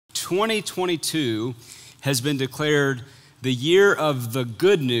2022 has been declared the year of the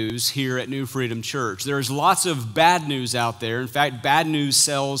good news here at New Freedom Church. There's lots of bad news out there. In fact, bad news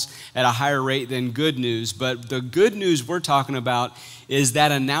sells at a higher rate than good news. But the good news we're talking about is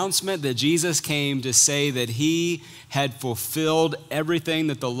that announcement that Jesus came to say that he had fulfilled everything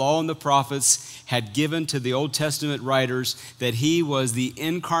that the law and the prophets had given to the Old Testament writers, that he was the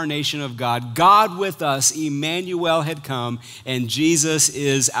incarnation of God. God with us, Emmanuel, had come, and Jesus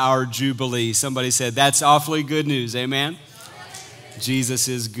is our Jubilee. Somebody said, that's awfully good news. Amen? Jesus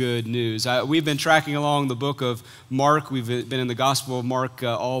is good news. We've been tracking along the book of Mark. We've been in the Gospel of Mark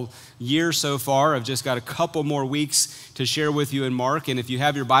all year so far. I've just got a couple more weeks to share with you in Mark. And if you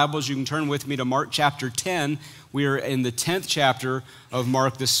have your Bibles, you can turn with me to Mark chapter 10. We are in the 10th chapter of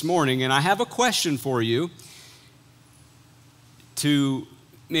Mark this morning. And I have a question for you to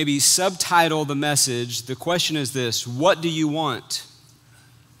maybe subtitle the message. The question is this: what do you want?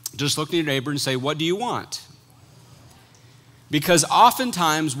 Just look at your neighbor and say, what do you want? Because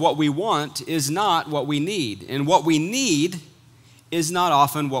oftentimes what we want is not what we need, and what we need is not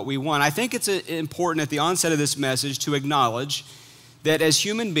often what we want. I think it's important at the onset of this message to acknowledge that as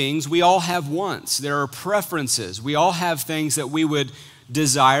human beings, we all have wants. There are preferences. We all have things that we would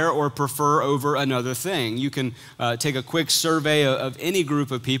desire or prefer over another thing. You can take a quick survey of any group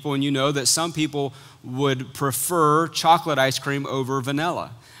of people, and you know that some people would prefer chocolate ice cream over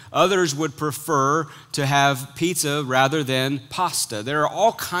vanilla. Others would prefer to have pizza rather than pasta. There are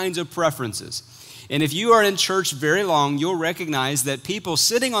all kinds of preferences. And if you are in church very long, you'll recognize that people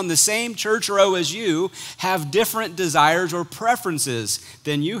sitting on the same church row as you have different desires or preferences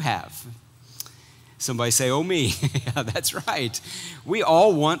than you have. Somebody say, oh me. Yeah, that's right. We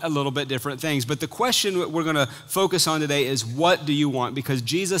all want a little bit different things. But the question that we're going to focus on today is, what do you want? Because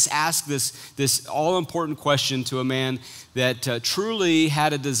Jesus asked this all-important question to a man that truly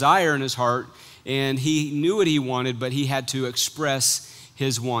had a desire in his heart, and he knew what he wanted, but he had to express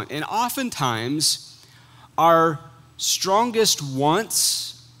his want. And oftentimes, our strongest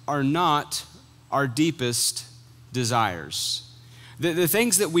wants are not our deepest desires. The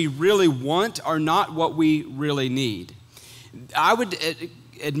things that we really want are not what we really need. I would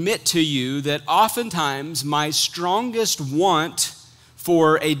admit to you that oftentimes my strongest want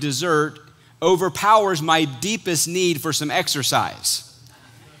for a dessert overpowers my deepest need for some exercise.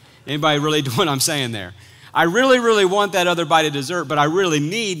 Anybody really do what I'm saying there? I really, really want that other bite of dessert, but I really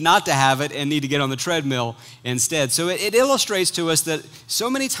need not to have it and need to get on the treadmill instead. So it illustrates to us that so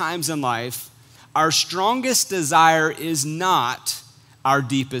many times in life, our strongest desire is not our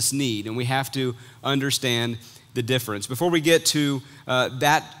deepest need, and we have to understand the difference. Before we get to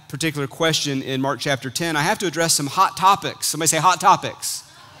that particular question in Mark chapter 10, I have to address some hot topics. Somebody say hot topics.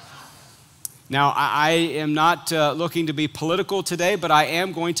 Now, I am not looking to be political today, but I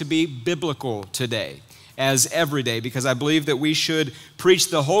am going to be biblical today, as every day, because I believe that we should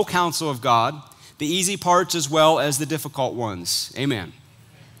preach the whole counsel of God, the easy parts as well as the difficult ones. Amen.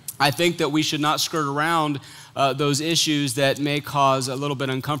 I think that we should not skirt around those issues that may cause a little bit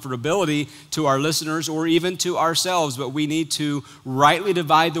of uncomfortability to our listeners or even to ourselves, but we need to rightly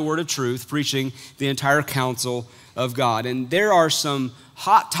divide the word of truth, preaching the entire counsel of God. And there are some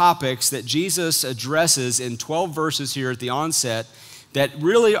hot topics that Jesus addresses in 12 verses here at the onset that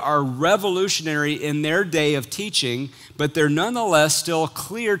really are revolutionary in their day of teaching, but they're nonetheless still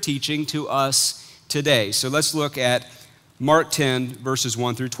clear teaching to us today. So let's look at Mark 10, verses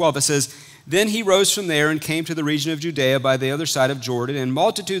 1 through 12. It says, then he rose from there and came to the region of Judea by the other side of Jordan, and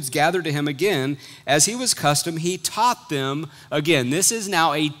multitudes gathered to him again. As he was accustomed, he taught them again. This is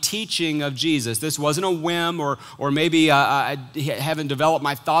now a teaching of Jesus. This wasn't a whim, or maybe I haven't developed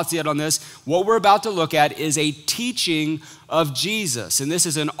my thoughts yet on this. What we're about to look at is a teaching of Jesus, and this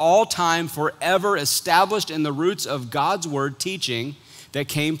is an all-time, forever established in the roots of God's word teaching that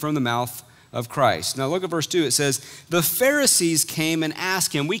came from the mouth of Christ. Now look at verse 2. It says, the Pharisees came and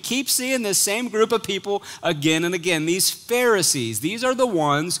asked him. We keep seeing this same group of people again and again. These Pharisees, these are the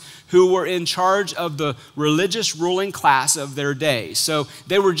ones who were in charge of the religious ruling class of their day. So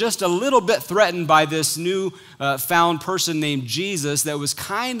they were just a little bit threatened by this new found person named Jesus that was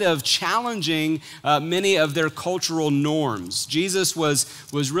kind of challenging many of their cultural norms. Jesus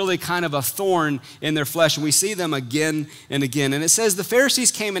was really kind of a thorn in their flesh, and we see them again and again. And it says the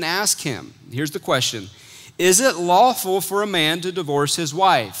Pharisees came and asked him. Here's the question: is it lawful for a man to divorce his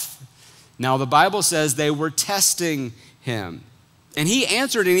wife? Now the Bible says they were testing him. And he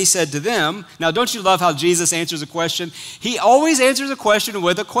answered and he said to them, now don't you love how Jesus answers a question? He always answers a question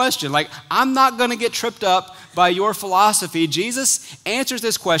with a question. Like, I'm not going to get tripped up by your philosophy. Jesus answers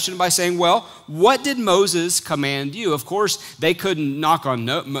this question by saying, well, what did Moses command you? Of course, they couldn't knock on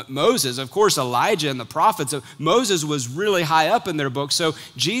Moses. Of course, Elijah and the prophets. Moses was really high up in their book. So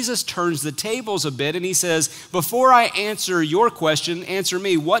Jesus turns the tables a bit and he says, before I answer your question, answer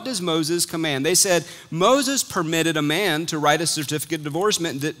me. What does Moses command? They said, Moses permitted a man to write a certificate of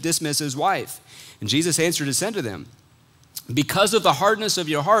divorcement and dismiss his wife. And Jesus answered and said to them, because of the hardness of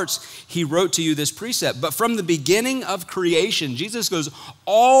your hearts, he wrote to you this precept. But from the beginning of creation, Jesus goes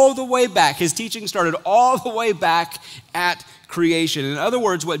all the way back. His teaching started all the way back at creation. In other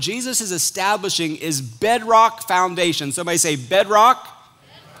words, what Jesus is establishing is bedrock foundation. Somebody say bedrock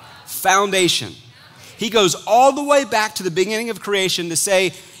foundation. He goes all the way back to the beginning of creation to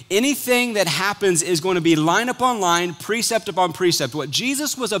say, anything that happens is going to be line upon line, precept upon precept. What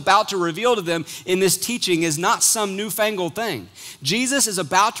Jesus was about to reveal to them in this teaching is not some newfangled thing. Jesus is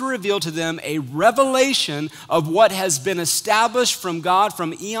about to reveal to them a revelation of what has been established from God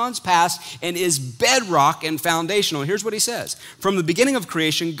from eons past and is bedrock and foundational. Here's what he says. From the beginning of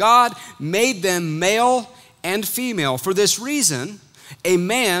creation, God made them male and female. For this reason, a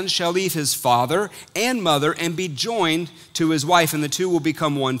man shall leave his father and mother and be joined to his wife, and the two will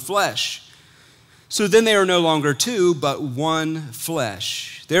become one flesh. So then they are no longer two, but one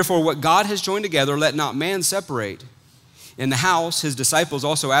flesh. Therefore, what God has joined together, let not man separate. In the house, his disciples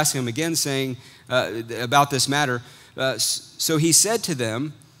also asked him again, saying about this matter. So he said to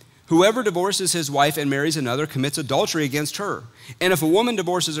them, whoever divorces his wife and marries another commits adultery against her. And if a woman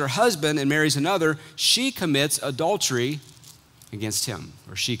divorces her husband and marries another, she commits adultery against him,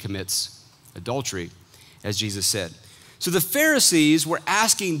 or she commits adultery, as Jesus said. So the Pharisees were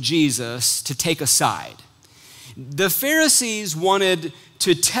asking Jesus to take a side. The Pharisees wanted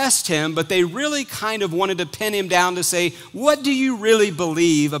to test him, but they really kind of wanted to pin him down to say, what do you really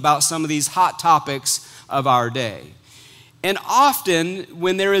believe about some of these hot topics of our day? And often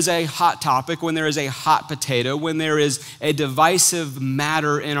when there is a hot topic, when there is a hot potato, when there is a divisive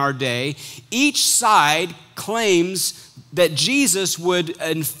matter in our day, each side claims that Jesus would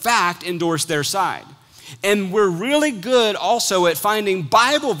in fact endorse their side. And we're really good also at finding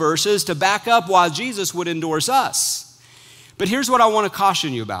Bible verses to back up why Jesus would endorse us. But here's what I want to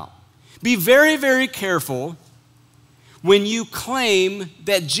caution you about. Be very, very careful when you claim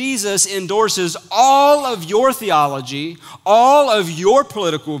that Jesus endorses all of your theology, all of your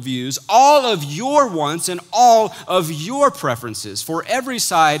political views, all of your wants, and all of your preferences. For every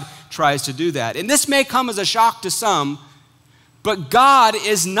side tries to do that. And this may come as a shock to some, but God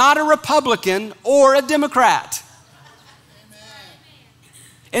is not a Republican or a Democrat.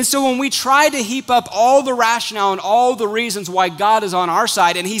 And so when we try to heap up all the rationale and all the reasons why God is on our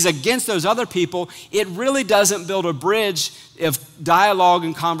side and he's against those other people, it really doesn't build a bridge of dialogue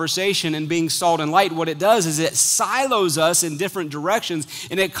and conversation and being salt and light. What it does is it silos us in different directions,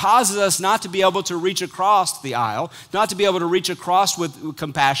 and it causes us not to be able to reach across the aisle, not to be able to reach across with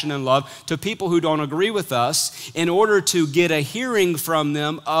compassion and love to people who don't agree with us in order to get a hearing from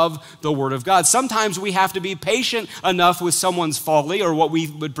them of the Word of God. Sometimes we have to be patient enough with someone's folly or what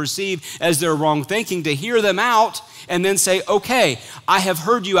we would perceive as their wrong thinking to hear them out and then say, okay, I have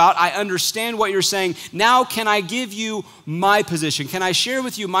heard you out. I understand what you're saying. Now can I give you my position? Can I share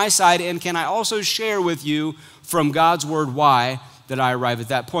with you my side? And can I also share with you from God's word why that I arrive at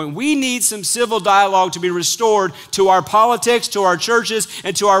that point? We need some civil dialogue to be restored to our politics, to our churches,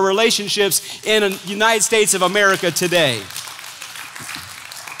 and to our relationships in the United States of America today.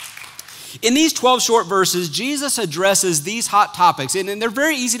 In these 12 short verses, Jesus addresses these hot topics, and they're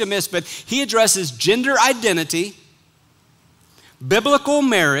very easy to miss, but he addresses gender identity, biblical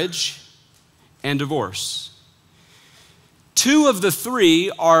marriage, and divorce. Two of the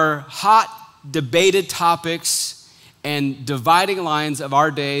three are hot, debated topics and dividing lines of our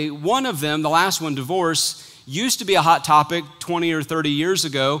day. One of them, the last one, divorce, used to be a hot topic 20 or 30 years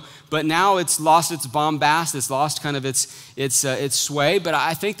ago, but now it's lost its bombast, it's lost kind of its sway. But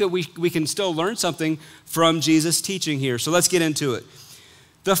I think that we can still learn something from Jesus' teaching here. So let's get into it.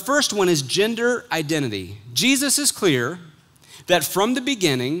 The first one is gender identity. Jesus is clear that from the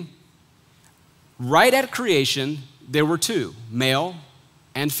beginning, right at creation, there were two, male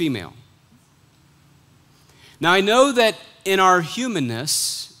and female. Now I know that in our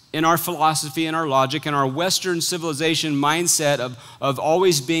humanness, in our philosophy, in our logic, in our Western civilization mindset of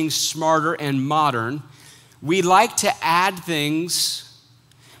always being smarter and modern, we like to add things,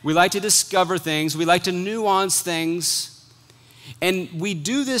 we like to discover things, we like to nuance things, and we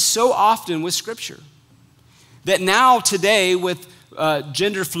do this so often with Scripture that now today with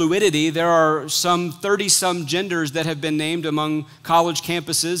gender fluidity. There are some 30-some genders that have been named among college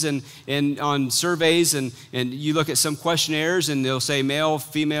campuses and on surveys, and you look at some questionnaires and they'll say male,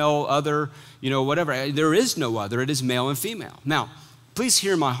 female, other, whatever. There is no other. It is male and female. Now, please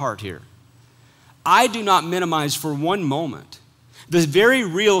hear my heart here. I do not minimize for one moment the very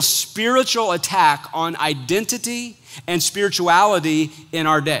real spiritual attack on identity and spirituality in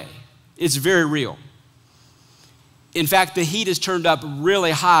our day. It's very real. In fact, the heat is turned up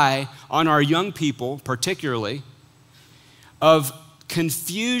really high on our young people, particularly, of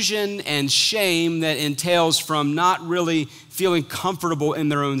confusion and shame that entails from not really feeling comfortable in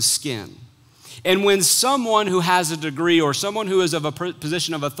their own skin. And when someone who has a degree or someone who is of a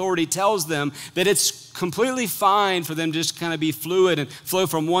position of authority tells them that it's completely fine for them to just kind of be fluid and flow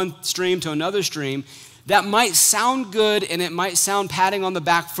from one stream to another stream, that might sound good and it might sound patting on the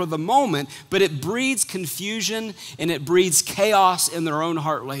back for the moment, but it breeds confusion and it breeds chaos in their own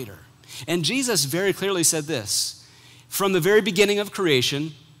heart later. And Jesus very clearly said this, from the very beginning of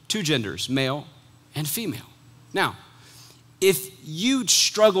creation, 2 genders, male and female. Now, if you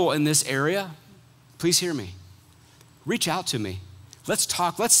struggle in this area, please hear me. Reach out to me. Let's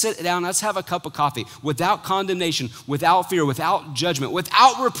talk. Let's sit down. Let's have a cup of coffee without condemnation, without fear, without judgment,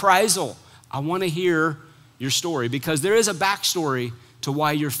 without reprisal. I want to hear your story because there is a backstory to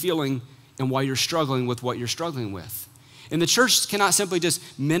why you're feeling and why you're struggling with what you're struggling with. And the church cannot simply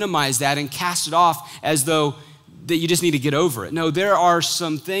just minimize that and cast it off as though that you just need to get over it. No, there are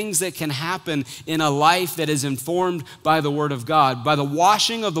some things that can happen in a life that is informed by the Word of God. By the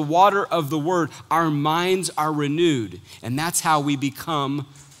washing of the water of the Word, our minds are renewed. And that's how we become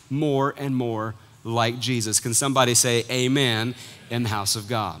more and more like Jesus. Can somebody say amen in the house of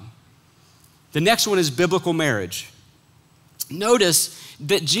God? The next one is biblical marriage. Notice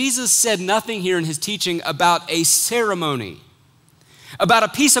that Jesus said nothing here in his teaching about a ceremony, about a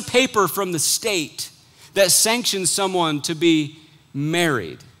piece of paper from the state that sanctions someone to be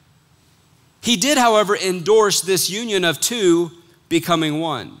married. He did, however, endorse this union of 2 becoming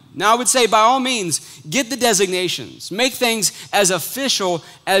one. Now, I would say, by all means, get the designations. Make things as official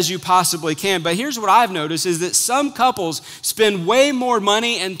as you possibly can. But here's what I've noticed is that some couples spend way more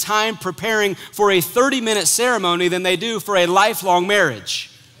money and time preparing for a 30-minute ceremony than they do for a lifelong marriage.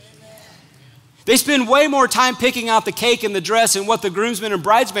 They spend way more time picking out the cake and the dress and what the groomsmen and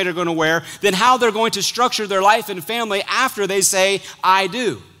bridesmaid are going to wear than how they're going to structure their life and family after they say, I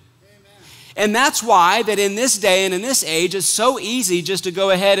do. And that's why that in this day and in this age, it's so easy just to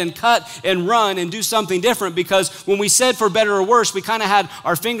go ahead and cut and run and do something different, because when we said for better or worse, we kind of had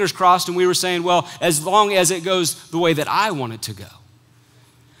our fingers crossed and we were saying, well, as long as it goes the way that I want it to go.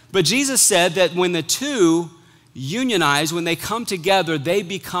 But Jesus said that when the 2 unionize, when they come together, they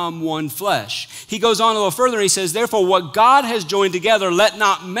become one flesh. He goes on a little further and he says, therefore, what God has joined together, let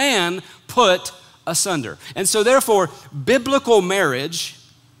not man put asunder. And so therefore, biblical marriage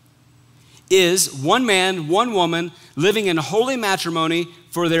is one man, one woman living in holy matrimony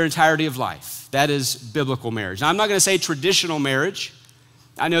for their entirety of life. That is biblical marriage. Now, I'm not going to say traditional marriage.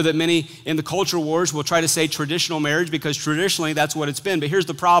 I know that many in the culture wars will try to say traditional marriage because traditionally that's what it's been. But here's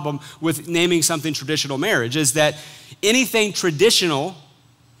the problem with naming something traditional marriage is that anything traditional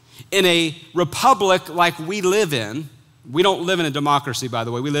in a republic like we live in, we don't live in a democracy, by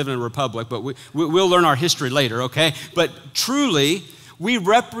the way. We live in a republic, but we'll learn our history later, okay? But truly, we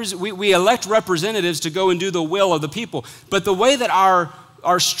elect representatives to go and do the will of the people. But the way that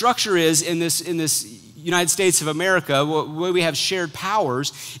our structure is in this United States of America, where we have shared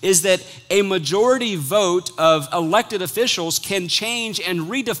powers, is that a majority vote of elected officials can change and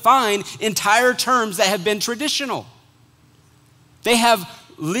redefine entire terms that have been traditional. They have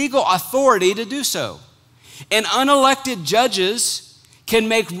legal authority to do so. And unelected judges can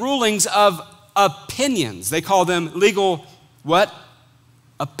make rulings of opinions. They call them legal, what?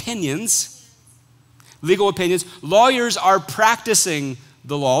 Opinions. Legal opinions. Lawyers are practicing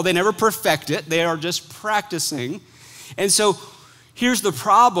the law. They never perfect it. They are just practicing. And so here's the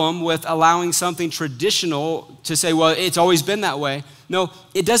problem with allowing something traditional to say, well, it's always been that way. No,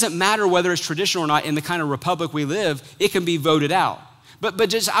 it doesn't matter whether it's traditional or not. In the kind of republic we live, it can be voted out. But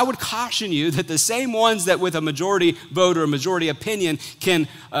just I would caution you that the same ones that with a majority vote or a majority opinion can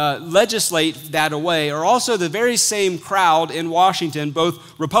legislate that away are also the very same crowd in Washington,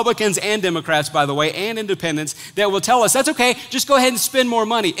 both Republicans and Democrats, by the way, and independents, that will tell us, that's okay, just go ahead and spend more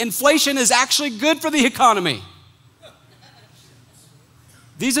money. Inflation is actually good for the economy.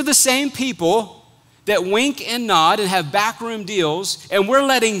 These are the same people that wink and nod and have backroom deals, and we're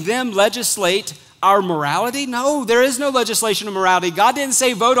letting them legislate our morality? No, there is no legislation of morality. God didn't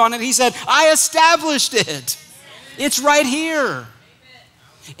say vote on it. He said, I established it. It's right here.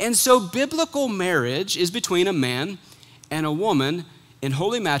 And so biblical marriage is between a man and a woman in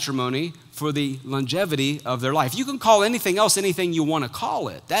holy matrimony for the longevity of their life. You can call anything else anything you want to call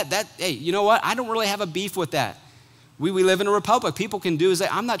it. Hey, you know what? I don't really have a beef with that. We live in a republic. People can do as they,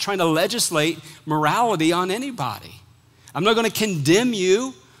 I'm not trying to legislate morality on anybody. I'm not going to condemn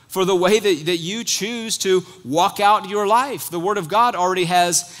you for the way that you choose to walk out your life. The Word of God already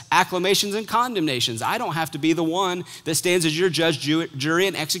has acclamations and condemnations. I don't have to be the one that stands as your judge, jury,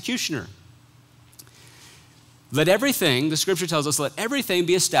 and executioner. Let everything, the scripture tells us, let everything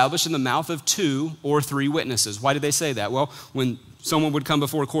be established in the mouth of 2 or 3 witnesses. Why did they say that? Well, when someone would come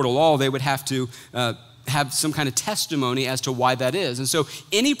before a court of law, they would have to have some kind of testimony as to why that is. And so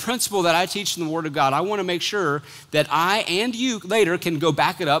any principle that I teach in the Word of God, I want to make sure that I and you later can go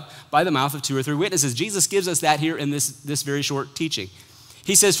back it up by the mouth of 2 or 3 witnesses. Jesus gives us that here in this very short teaching.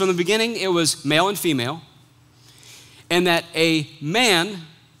 He says from the beginning it was male and female, and that a man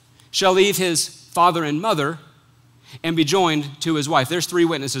shall leave his father and mother and be joined to his wife. There's 3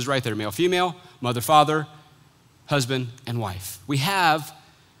 witnesses right there, male, female, mother, father, husband, and wife. We have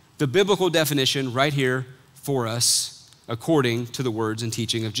the biblical definition right here for us according to the words and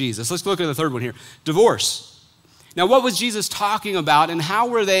teaching of Jesus. Let's look at the third one here, divorce. Now, what was Jesus talking about and how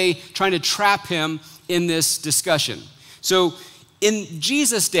were they trying to trap him in this discussion? So in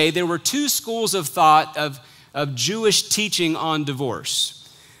Jesus' day, there were 2 schools of thought of Jewish teaching on divorce.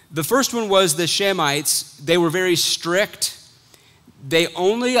 The first one was the Shemites. They were very strict. They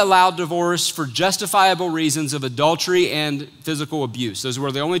only allowed divorce for justifiable reasons of adultery and physical abuse. Those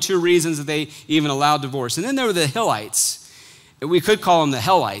were the only 2 reasons that they even allowed divorce. And then there were the Hillites. We could call them the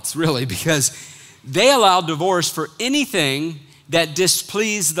Hellites, really, because they allowed divorce for anything that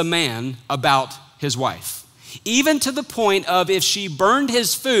displeased the man about his wife. Even to the point of if she burned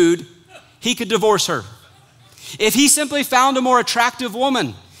his food, he could divorce her. If he simply found a more attractive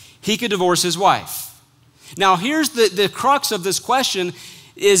woman, he could divorce his wife. Now, here's the crux of this question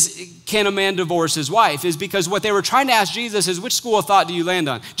is, can a man divorce his wife? Is because what they were trying to ask Jesus is, which school of thought do you land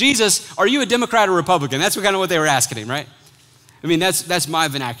on? Jesus, are you a Democrat or Republican? That's kind of what they were asking him, right? I mean, that's my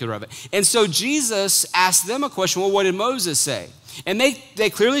vernacular of it. And so Jesus asked them a question, well, what did Moses say? And they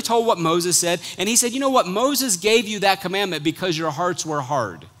clearly told what Moses said. And he said, you know what? Moses gave you that commandment because your hearts were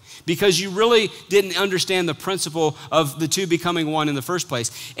hard, because you really didn't understand the principle of the 2 becoming one in the first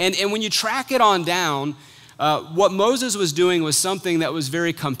place. And when you track it on down, what Moses was doing was something that was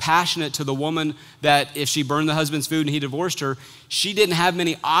very compassionate to the woman, that if she burned the husband's food and he divorced her, she didn't have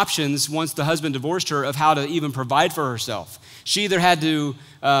many options once the husband divorced her of how to even provide for herself. She either had to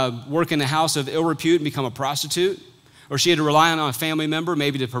work in a house of ill repute and become a prostitute, or she had to rely on a family member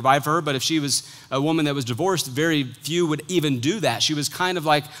maybe to provide for her. But if she was a woman that was divorced, very few would even do that. She was kind of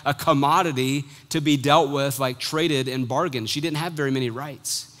like a commodity to be dealt with, like traded and bargained. She didn't have very many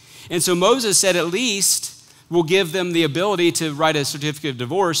rights. And so Moses said, at least we'll give them the ability to write a certificate of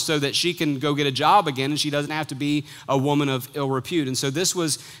divorce so that she can go get a job again and she doesn't have to be a woman of ill repute. And so this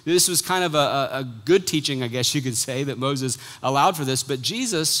was kind of a good teaching, I guess you could say, that Moses allowed for this. But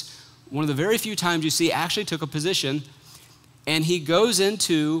Jesus, one of the very few times you see, actually took a position, and he goes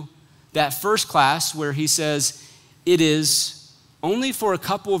into that first class where he says, it is only for a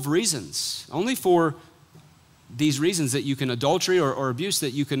couple of reasons, only for these reasons that you can adultery or abuse,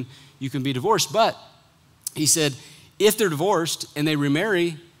 that you can be divorced. But he said, if they're divorced and they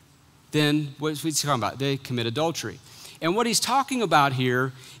remarry, then what's he talking about? They commit adultery. And what he's talking about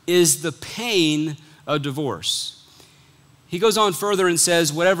here is the pain of divorce. He goes on further and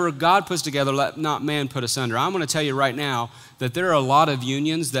says, whatever God puts together, let not man put asunder. I'm going to tell you right now that there are a lot of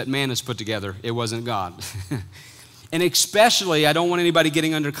unions that man has put together. It wasn't God. And especially, I don't want anybody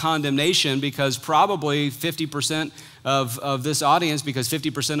getting under condemnation, because probably 50% of this audience, because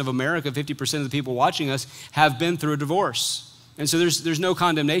 50% of America, 50% of the people watching us have been through a divorce. And so there's no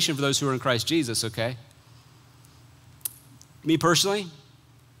condemnation for those who are in Christ Jesus, okay? Me personally,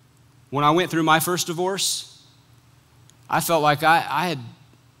 when I went through my first divorce, I felt like I had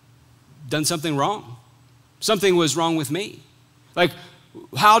done something wrong. Something was wrong with me. Like,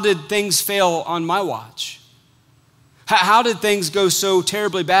 how did things fail on my watch? How did things go so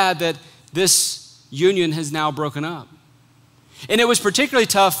terribly bad that this union has now broken up? And it was particularly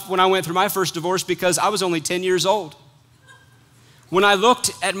tough when I went through my first divorce because I was only 10 years old. When I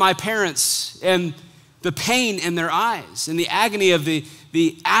looked at my parents and the pain in their eyes and the agony of the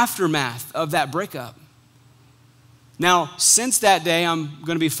aftermath of that breakup. Now, since that day, I'm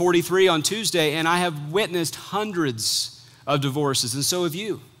going to be 43 on Tuesday, and I have witnessed hundreds of divorces, and so have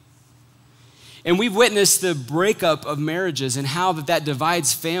you. And we've witnessed the breakup of marriages and how that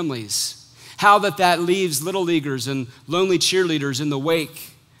divides families, how that leaves little leaguers and lonely cheerleaders in the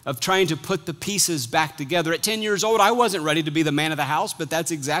wake of trying to put the pieces back together. At 10 years old, I wasn't ready to be the man of the house, but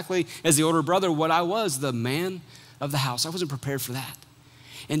that's exactly, as the older brother, what I was, the man of the house. I wasn't prepared for that.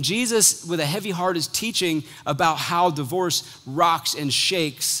 And Jesus, with a heavy heart, is teaching about how divorce rocks and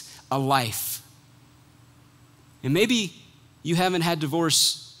shakes a life. And maybe you haven't had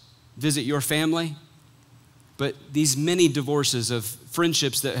divorce visit your family, but these many divorces of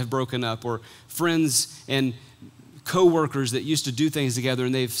friendships that have broken up, or friends and co-workers that used to do things together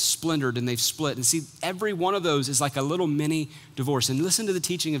and they've splintered and they've split. And see, every one of those is like a little mini divorce. And listen to the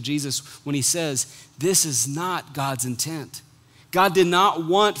teaching of Jesus when he says, this is not God's intent. God did not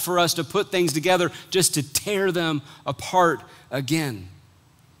want for us to put things together just to tear them apart again.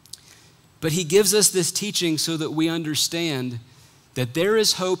 But he gives us this teaching so that we understand that there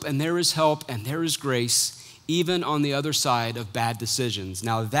is hope and there is help and there is grace even on the other side of bad decisions.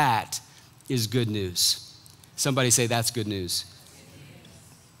 Now that is good news. Somebody say that's good news.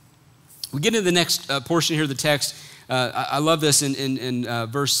 We get into the next portion here of the text. I love this in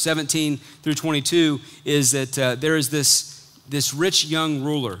verse 17 through 22 is that there is this rich young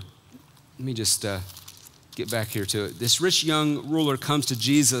ruler. Let me just get back here to it. This rich young ruler comes to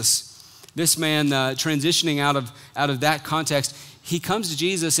Jesus. This man transitioning out of that context, he comes to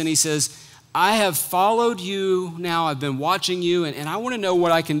Jesus and he says, I have followed you now. I've been watching you, and I want to know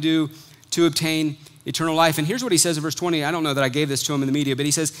what I can do to obtain eternal life. And here's what he says in verse 20. I don't know that I gave this to him in the media, but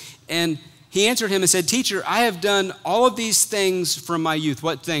he says, and he answered him and said, Teacher, I have done all of these things from my youth.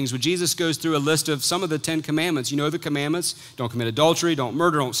 What things? Well, Jesus goes through a list of some of the 10 commandments. You know the commandments. Don't commit adultery, don't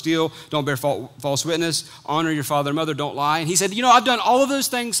murder, don't steal, don't bear false witness, honor your father and mother, don't lie. And he said, I've done all of those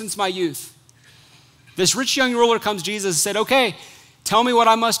things since my youth. This rich young ruler comes to Jesus and said, okay, tell me what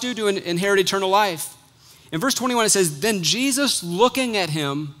I must do to inherit eternal life. In verse 21, it says, then Jesus, looking at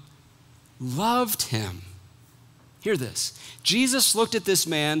him, loved him. Hear this. Jesus looked at this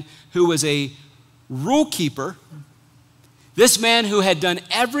man who was a rule keeper, this man who had done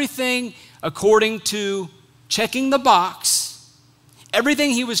everything according to checking the box,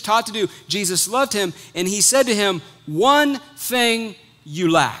 everything he was taught to do. Jesus loved him, and he said to him, one thing you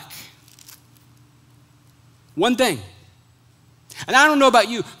lack. One thing. And I don't know about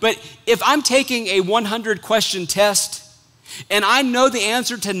you, but if I'm taking a 100-question test, and I know the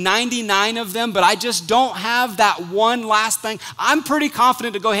answer to 99 of them, but I just don't have that one last thing, I'm pretty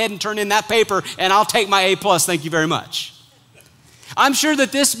confident to go ahead and turn in that paper, and I'll take my A+, thank you very much. I'm sure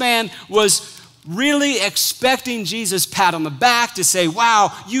that this man was really expecting Jesus' pat on the back to say,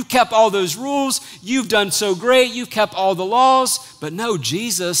 wow, you kept all those rules, you've done so great, you've kept all the laws. But no,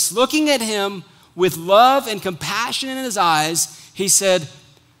 Jesus, looking at him with love and compassion in his eyes, he said,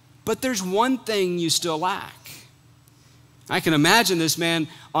 but there's one thing you still lack. I can imagine this man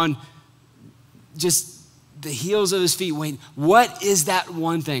on just the heels of his feet waiting. What is that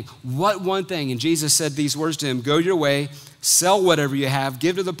one thing? What one thing? And Jesus said these words to him, go your way, sell whatever you have,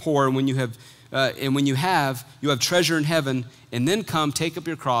 give to the poor, and when you have, you have treasure in heaven, and then come, take up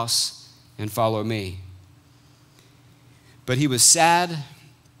your cross, and follow me. But he was sad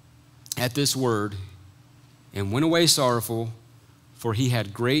at this word and went away sorrowful, for he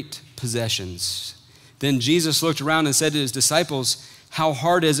had great possessions. Then Jesus looked around and said to his disciples, how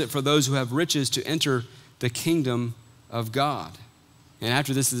hard is it for those who have riches to enter the kingdom of God? And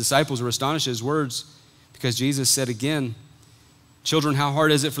after this, the disciples were astonished at his words, because Jesus said again, children, how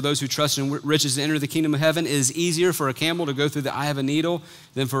hard is it for those who trust in riches to enter the kingdom of heaven? It is easier for a camel to go through the eye of a needle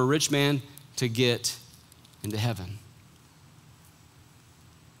than for a rich man to get into heaven.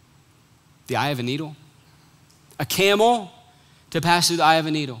 The eye of a needle? A camel to pass through the eye of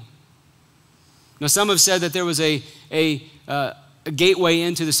a needle. Now, some have said that there was a gateway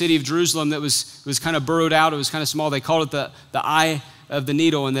into the city of Jerusalem that was kind of burrowed out. It was kind of small. They called it the eye of the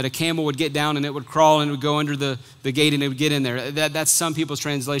needle, and that a camel would get down and it would crawl and it would go under the gate and it would get in there. That's some people's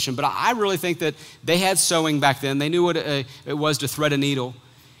translation. But I really think that they had sewing back then. They knew what it was to thread a needle.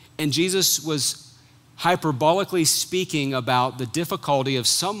 And Jesus was hyperbolically speaking about the difficulty of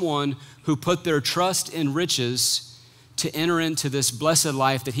someone who put their trust in riches to enter into this blessed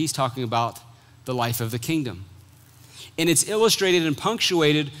life that he's talking about, the life of the kingdom. And it's illustrated and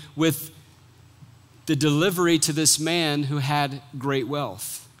punctuated with the delivery to this man who had great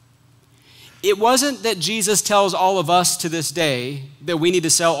wealth. It wasn't that Jesus tells all of us to this day that we need to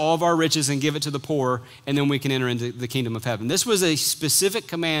sell all of our riches and give it to the poor, and then we can enter into the kingdom of heaven. This was a specific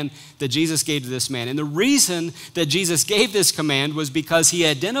command that Jesus gave to this man. And the reason that Jesus gave this command was because he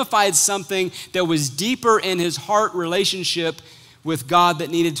identified something that was deeper in his heart relationship with God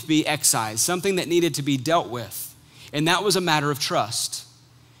that needed to be excised, something that needed to be dealt with. And that was a matter of trust.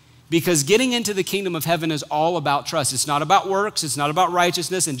 Because getting into the kingdom of heaven is all about trust. It's not about works. It's not about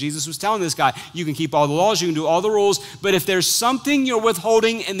righteousness. And Jesus was telling this guy, you can keep all the laws, you can do all the rules, but if there's something you're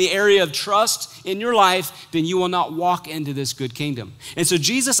withholding in the area of trust in your life, then you will not walk into this good kingdom. And so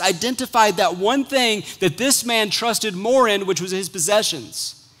Jesus identified that one thing that this man trusted more in, which was his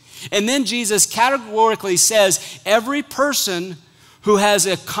possessions. And then Jesus categorically says, every person who has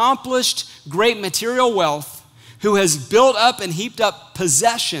accomplished great material wealth, who has built up and heaped up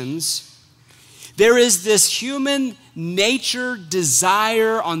possessions, there is this human nature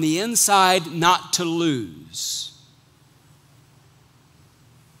desire on the inside not to lose.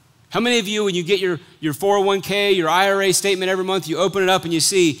 How many of you, when you get your 401k, your IRA statement every month, you open it up and you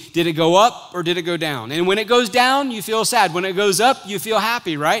see, did it go up or did it go down? And when it goes down, you feel sad. When it goes up, you feel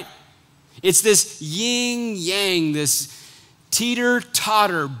happy, right? It's this yin-yang, this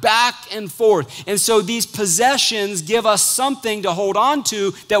teeter-totter, back and forth. And so these possessions give us something to hold on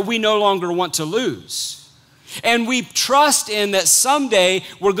to that we no longer want to lose. And we trust in that someday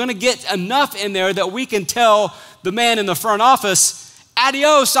we're going to get enough in there that we can tell the man in the front office,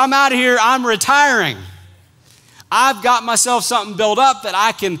 adios, I'm out of here, I'm retiring. I've got myself something built up that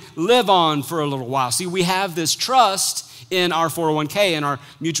I can live on for a little while. See, we have this trust in our 401k, in our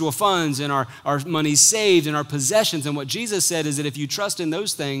mutual funds, in our money saved, in our possessions. And what Jesus said is that if you trust in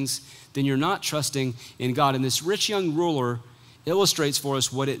those things, then you're not trusting in God. And this rich young ruler illustrates for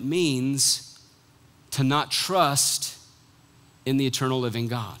us what it means to not trust in the eternal living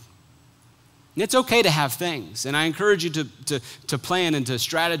God. And it's okay to have things, and I encourage you to plan and to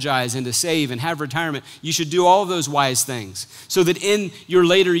strategize and to save and have retirement. You should do all of those wise things so that in your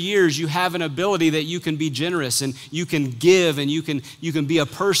later years you have an ability that you can be generous and you can give and you can be a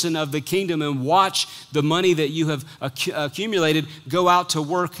person of the kingdom and watch the money that you have accumulated go out to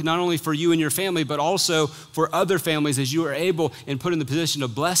work not only for you and your family but also for other families as you are able and put in the position to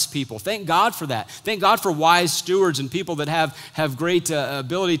bless people. Thank God for that. Thank God for wise stewards and people that have great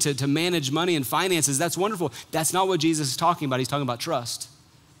ability to manage money and finances. That's wonderful. That's not what Jesus is talking about. He's talking about trust.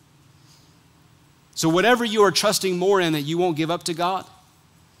 So whatever you are trusting more in that you won't give up to God,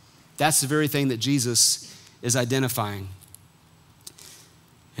 that's the very thing that Jesus is identifying.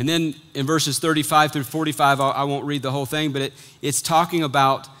 And then in verses 35 through 45, I won't read the whole thing, but it's talking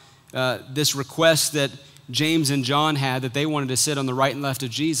about this request that James and John had, that they wanted to sit on the right and left of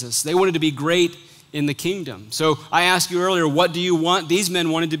Jesus. They wanted to be great in the kingdom. So I asked you earlier, what do you want? These men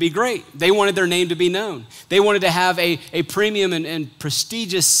wanted to be great. They wanted their name to be known. They wanted to have a premium and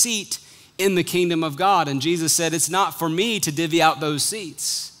prestigious seat in the kingdom of God. And Jesus said, it's not for me to divvy out those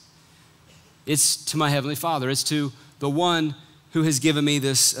seats. It's to my heavenly Father. It's to the one who has given me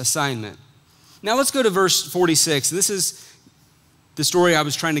this assignment. Now let's go to verse 46. This is the story I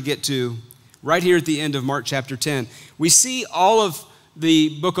was trying to get to right here at the end of Mark chapter 10. We see all of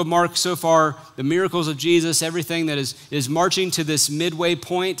the book of Mark so far, the miracles of Jesus, everything that is marching to this midway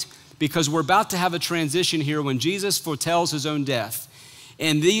point, because we're about to have a transition here when Jesus foretells his own death.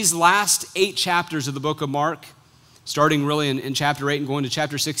 And these last 8 chapters of the book of Mark, starting really in chapter 8 and going to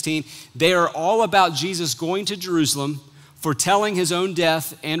chapter 16, they are all about Jesus going to Jerusalem, foretelling his own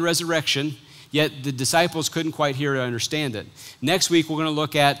death and resurrection, yet the disciples couldn't quite hear or understand it. Next week, we're going to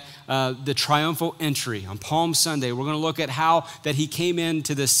look at the triumphal entry on Palm Sunday. We're going to look at how that he came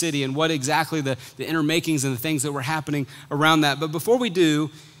into the city and what exactly the inner makings and the things that were happening around that. But before we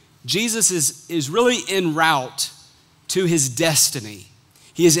do, Jesus is really en route to his destiny.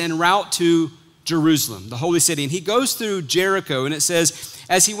 He is en route to Jerusalem, the holy city. And he goes through Jericho, and it says,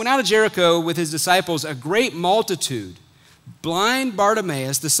 as he went out of Jericho with his disciples, a great multitude, blind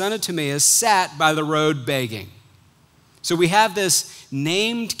Bartimaeus, the son of Timaeus, sat by the road begging. So we have this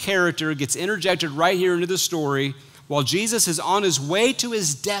named character gets interjected right here into the story. While Jesus is on his way to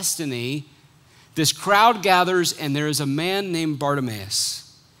his destiny, this crowd gathers and there is a man named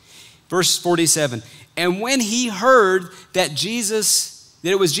Bartimaeus. Verse 47, and when he heard that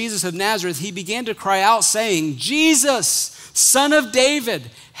it was Jesus of Nazareth, he began to cry out saying, Jesus, Son of David,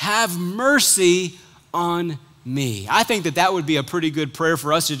 have mercy on me. I think that would be a pretty good prayer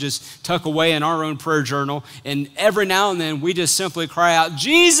for us to just tuck away in our own prayer journal. And every now and then we just simply cry out,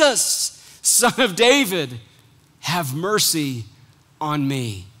 Jesus, Son of David, have mercy on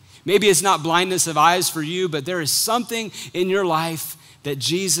me. Maybe it's not blindness of eyes for you, but there is something in your life that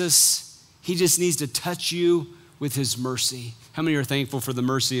Jesus, he just needs to touch you with his mercy. How many are thankful for the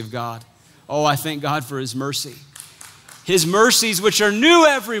mercy of God? Oh, I thank God for his mercy. His mercies, which are new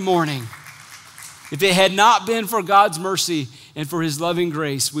every morning. If it had not been for God's mercy and for his loving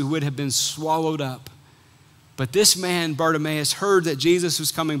grace, we would have been swallowed up. But this man, Bartimaeus, heard that Jesus was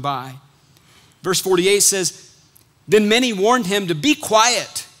coming by. Verse 48 says, then many warned him to be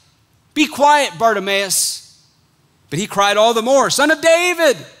quiet, Be quiet, Bartimaeus. But he cried all the more, Son of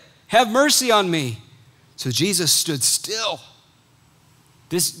David, have mercy on me. So Jesus stood still.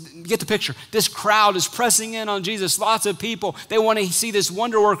 Get the picture. This crowd is pressing in on Jesus. Lots of people. They want to see this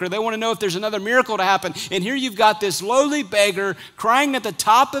wonder worker. They want to know if there's another miracle to happen. And here you've got this lowly beggar crying at the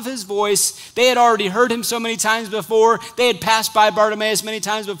top of his voice. They had already heard him so many times before. They had passed by Bartimaeus many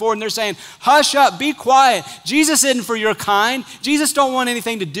times before. And they're saying, hush up, be quiet. Jesus isn't for your kind. Jesus don't want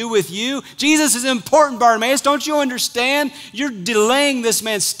anything to do with you. Jesus is important, Bartimaeus. Don't you understand? You're delaying this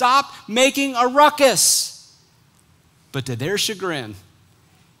man. Stop making a ruckus. But to their chagrin,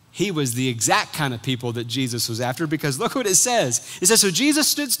 he was the exact kind of people that Jesus was after, because look what it says. It says, so Jesus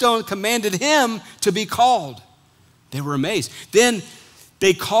stood still and commanded him to be called. They were amazed. Then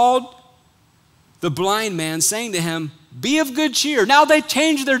they called the blind man, saying to him, be of good cheer. Now they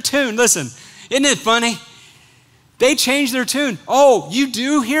changed their tune. Listen, isn't it funny? They changed their tune. Oh, you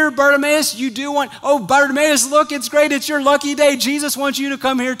do hear Bartimaeus? You do want, oh, Bartimaeus, look, it's great. It's your lucky day. Jesus wants you to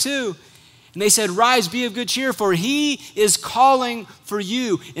come here too. And they said, rise, be of good cheer, for he is calling for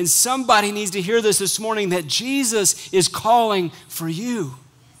you. And somebody needs to hear this morning, that Jesus is calling for you.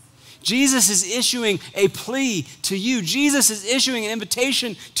 Jesus is issuing a plea to you. Jesus is issuing an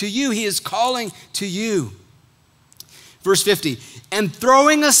invitation to you. He is calling to you. Verse 50, and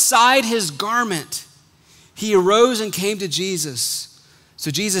throwing aside his garment, he arose and came to Jesus. So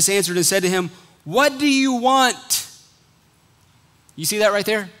Jesus answered and said to him, what do you want? You see that right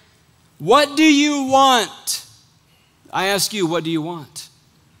there? What do you want? I ask you, what do you want?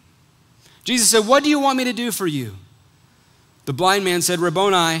 Jesus said, what do you want me to do for you? The blind man said,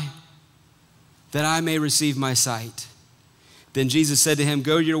 Rabboni, that I may receive my sight. Then Jesus said to him,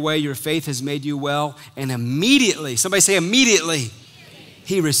 go your way, your faith has made you well. And immediately, somebody say immediately,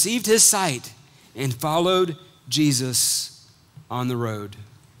 he received his sight and followed Jesus on the road.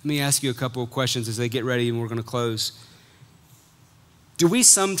 Let me ask you a couple of questions as they get ready and we're going to close. Do we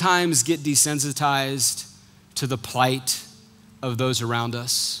sometimes get desensitized to the plight of those around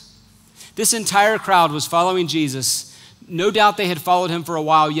us? This entire crowd was following Jesus. No doubt they had followed him for a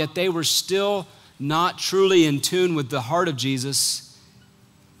while, yet they were still not truly in tune with the heart of Jesus,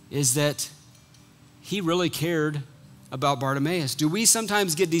 is that he really cared about Bartimaeus. Do we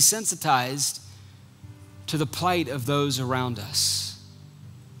sometimes get desensitized to the plight of those around us?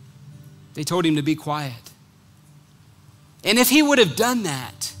 They told him to be quiet. And if he would have done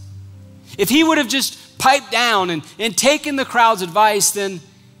that, if he would have just piped down and taken the crowd's advice, then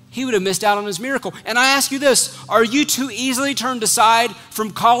he would have missed out on his miracle. And I ask you this, are you too easily turned aside from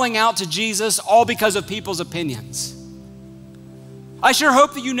calling out to Jesus all because of people's opinions? I sure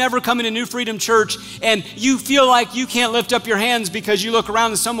hope that you never come into New Freedom Church and you feel like you can't lift up your hands because you look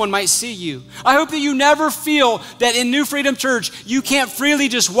around and someone might see you. I hope that you never feel that in New Freedom Church you can't freely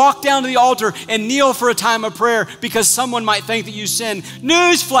just walk down to the altar and kneel for a time of prayer because someone might think that you sinned.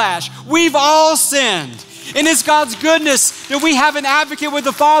 Newsflash, we've all sinned. And it's God's goodness that we have an advocate with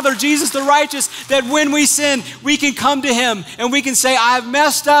the Father, Jesus the righteous, that when we sin, we can come to him and we can say, I've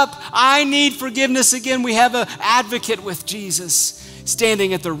messed up. I need forgiveness again. We have an advocate with Jesus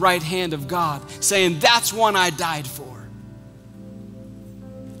standing at the right hand of God, saying, that's one I died for.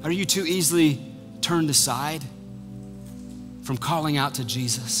 Are you too easily turned aside from calling out to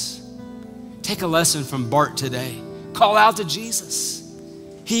Jesus? Take a lesson from Bart today. Call out to Jesus.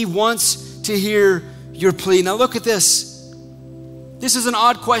 He wants to hear your plea. Now look at this. This is an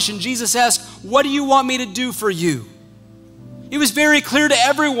odd question. Jesus asked, what do you want me to do for you? It was very clear to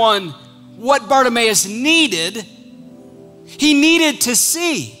everyone what Bartimaeus needed. He needed to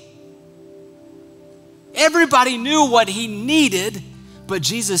see. Everybody knew what he needed, but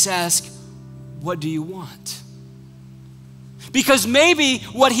Jesus asked, what do you want? Because maybe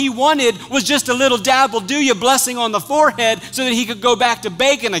what he wanted was just a little dab will do you blessing on the forehead so that he could go back to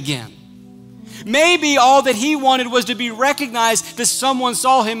begging again. Maybe all that he wanted was to be recognized that someone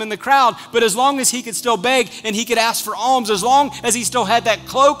saw him in the crowd, but as long as he could still beg and he could ask for alms, as long as he still had that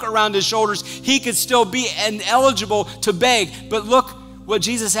cloak around his shoulders, he could still be eligible to beg. But look what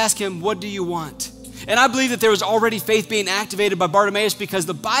Jesus asked him, what do you want? And I believe that there was already faith being activated by Bartimaeus because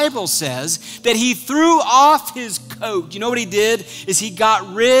the Bible says that he threw off his coat. You know what he did? Is he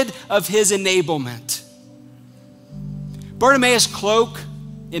got rid of his enablement. Bartimaeus' cloak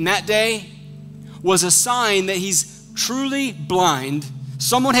in that day was a sign that he's truly blind.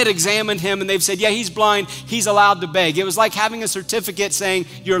 Someone had examined him and they've said, yeah, he's blind, he's allowed to beg. It was like having a certificate saying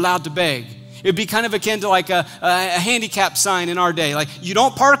you're allowed to beg. It'd be kind of akin to like a handicap sign in our day. Like you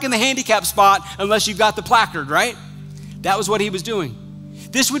don't park in the handicap spot unless you've got the placard, right? That was what he was doing.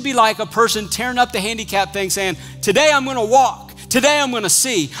 This would be like a person tearing up the handicap thing saying, today I'm gonna walk. Today I'm going to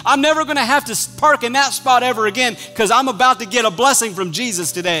see. I'm never going to have to park in that spot ever again because I'm about to get a blessing from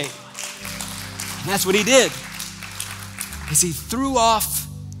Jesus today. And that's what he did. Is he threw off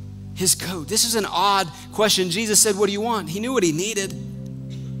his coat. This is an odd question. Jesus said, what do you want? He knew what he needed.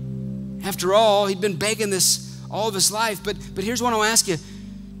 After all, he'd been begging this all of his life. But here's what I'll ask you.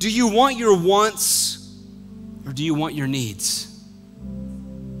 Do you want your wants or do you want your needs?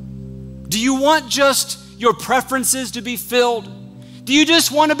 Do you want just your preferences to be filled? Do you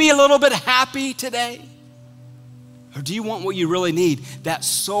just want to be a little bit happy today? Or do you want what you really need? That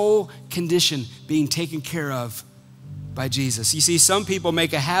soul condition being taken care of by Jesus. You see, some people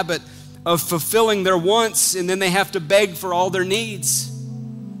make a habit of fulfilling their wants and then they have to beg for all their needs.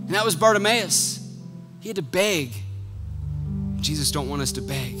 And that was Bartimaeus. He had to beg. Jesus don't want us to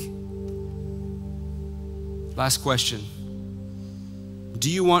beg. Last question. Do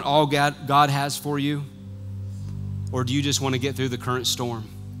you want all God has for you? Or do you just want to get through the current storm?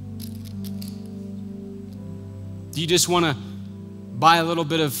 Do you just want to buy a little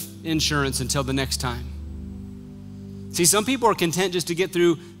bit of insurance until the next time? See, some people are content just to get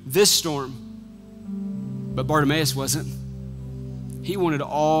through this storm, but Bartimaeus wasn't. He wanted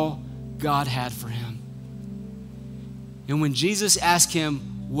all God had for him. And when Jesus asked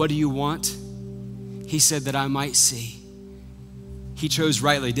him, what do you want? He said that I might see. He chose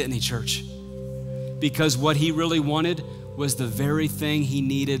rightly, didn't he, church? Because what he really wanted was the very thing he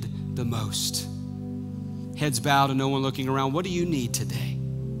needed the most. Heads bowed and no one looking around. What do you need today?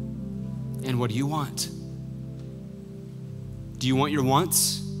 And what do you want? Do you want your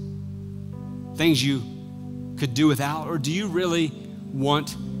wants? Things you could do without? Or do you really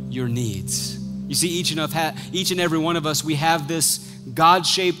want your needs? You see, each and every one of us, we have this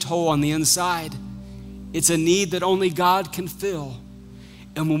God-shaped hole on the inside. It's a need that only God can fill.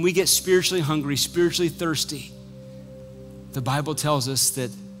 And when we get spiritually hungry, spiritually thirsty, the Bible tells us that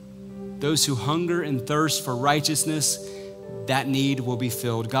those who hunger and thirst for righteousness, that need will be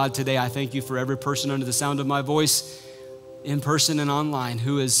filled. God, today I thank you for every person under the sound of my voice, in person and online,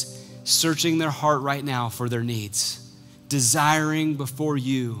 who is searching their heart right now for their needs, desiring before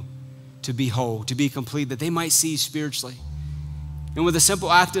you to be whole, to be complete, that they might see spiritually. And with a simple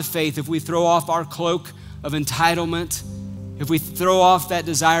act of faith, if we throw off our cloak of entitlement, if we throw off that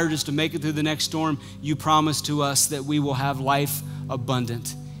desire just to make it through the next storm, you promise to us that we will have life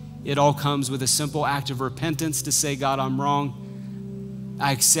abundant. It all comes with a simple act of repentance to say, God, I'm wrong.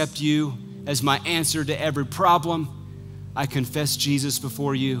 I accept you as my answer to every problem. I confess Jesus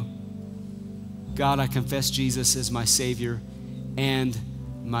before you. God, I confess Jesus as my Savior and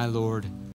my Lord.